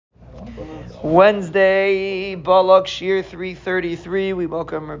Wednesday, Balak Shir 333. We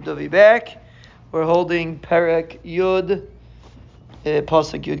welcome Reb Dovi back. We're holding Perek Yud,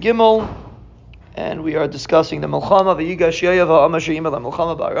 Pasuk Yud Gimel, and we are discussing the Melchama. V'yigash Yoav ha'am asher yimel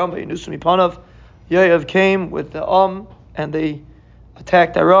ha'melchama ba'aram v'yinusu mipanav. Yoav came with the and they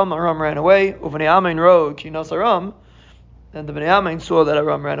attacked Aram. Aram ran away. Uvnei Amin ro kinas Aram. And the Bnei Amin saw that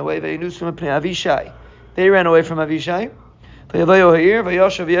Aram ran away. V'yinusu mipnei Avishai. They ran away from Avishai. So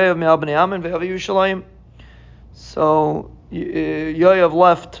Yoav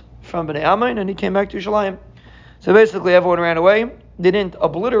left from Bnei Amin and he came back to Yerushalayim. So basically everyone ran away. They didn't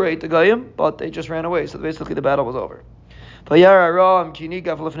obliterate the Goyim, but they just ran away. So basically the battle was over. Aram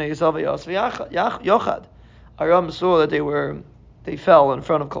saw that they fell in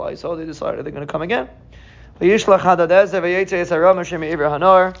front of Klai, so they decided they're going to come again.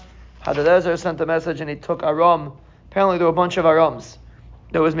 Hadadezer sent a message and he took Aram. Apparently there were a bunch of Arams.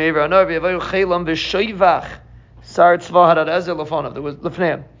 There was Me'ivra Anar, V'yavayu Chelam V'shoivach Sar Tzva Hadadezer Lefanav. There was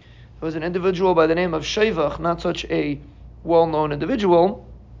Lefneim. There was an individual by the name of Shoivach, not such a well-known individual,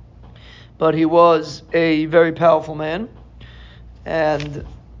 but he was a very powerful man, and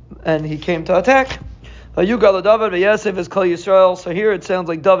he came to attack. Vayugal David V'yasef is Kol Yisrael. So here it sounds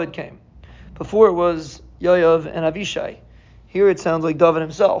like David came. Before it was Yoav and Avishai. Here it sounds like David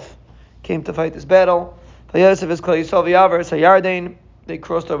himself came to fight this battle. They crossed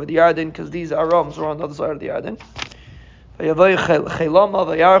over the Yarden because these Arams were on the other side of the Yarden.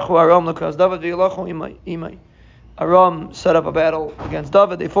 Aram set up a battle against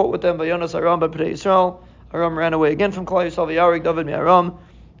David. They fought with them. Aram ran away again from Klal Yisrael. David mi Aram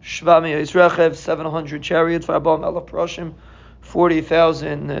 700 chariots,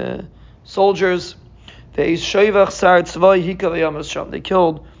 40,000 soldiers. They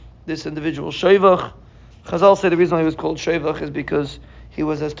killed this individual Shoivach. Chazal say the reason why he was called Shoivach is because he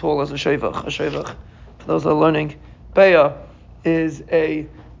was as tall as a Shoivach. A Shoivach, for those that are learning, Beya is a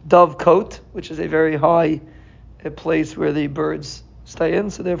dove cote, which is a very high place where the birds stay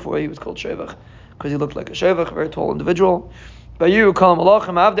in, so therefore he was called Shoivach, because he looked like a Shoivach, a very tall individual. Bayu Kal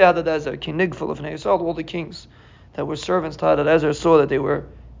Malachim Avdei Hadadezer, King Nigful of Neisal, all the kings that were servants to Hadadezer saw that they were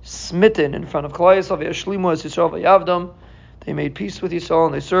smitten in front of Klal Yisrael, V'yashlimu es Yisrael v'yavdam. They made peace with Yisrael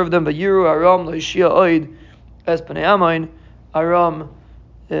and they served them. Vayiru Aram lo'ishia oid es Bnei Amin. Aram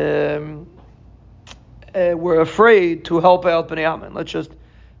were afraid to help out Bnei Amin. Let's just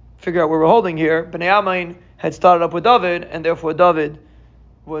figure out where we're holding here. Bnei Amin had started up with David, and therefore David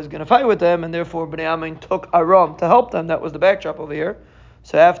was going to fight with them, and therefore Bnei Amin took Aram to help them. That was the backdrop over here.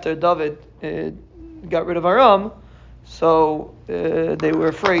 So after David got rid of Aram, so they were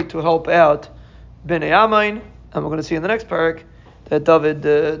afraid to help out Bnei Amin. And we're going to see in the next parak that David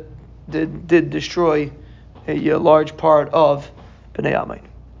did destroy a large part of Bnei Amin.